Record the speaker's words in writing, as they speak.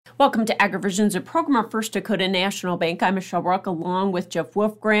Welcome to AgriVisions, a program of First Dakota National Bank. I'm Michelle Ruck, along with Jeff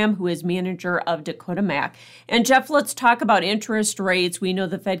Wolfgram, who is manager of Dakota Mac. And Jeff, let's talk about interest rates. We know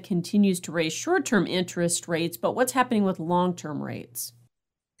the Fed continues to raise short-term interest rates, but what's happening with long-term rates?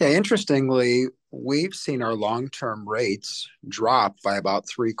 Yeah, interestingly, we've seen our long-term rates drop by about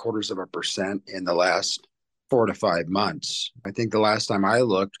 0.75% in the last 4 to 5 months. I think the last time I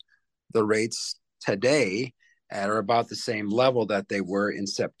looked, the rates today are about the same level that they were in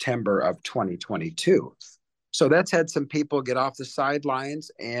September of 2022. So that's had some people get off the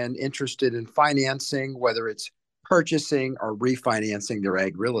sidelines and interested in financing, whether it's purchasing or refinancing their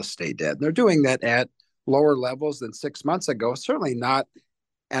ag real estate debt. They're doing that at lower levels than 6 months ago, certainly not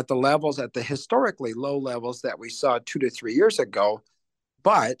at the historically low levels that we saw 2 to 3 years ago.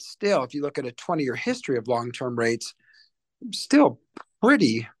 But still, if you look at a 20-year history of long-term rates, still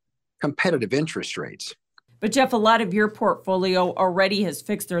pretty competitive interest rates. But Jeff, a lot of your portfolio already has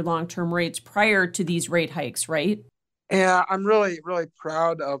fixed their long-term rates prior to these rate hikes, right? Yeah, I'm really, really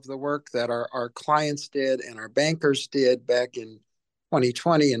proud of the work that our clients did and our bankers did back in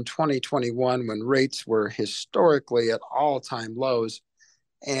 2020 and 2021 when rates were historically at all-time lows.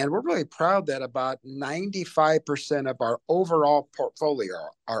 And we're really proud that about 95% of our overall portfolio,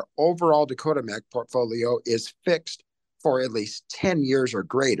 our overall Dakota Mac portfolio, is fixed for at least 10 years or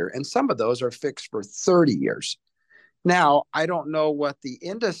greater. And some of those are fixed for 30 years. Now, I don't know what the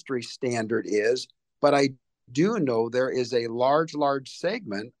industry standard is, but I do know there is a large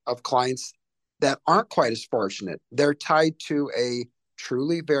segment of clients that aren't quite as fortunate. They're tied to a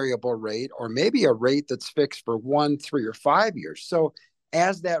truly variable rate or maybe a rate that's fixed for 1, 3, or 5 years. So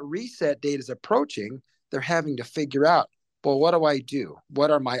as that reset date is approaching, they're having to figure out, well, what do I do? What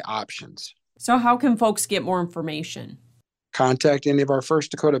are my options? So how can folks get more information? Contact any of our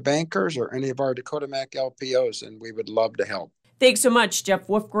First Dakota bankers or any of our Dakota Mac LPOs, and we would love to help. Thanks so much, Jeff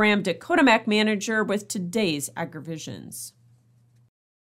Wolfgram, Dakota Mac manager with today's AgriVisions.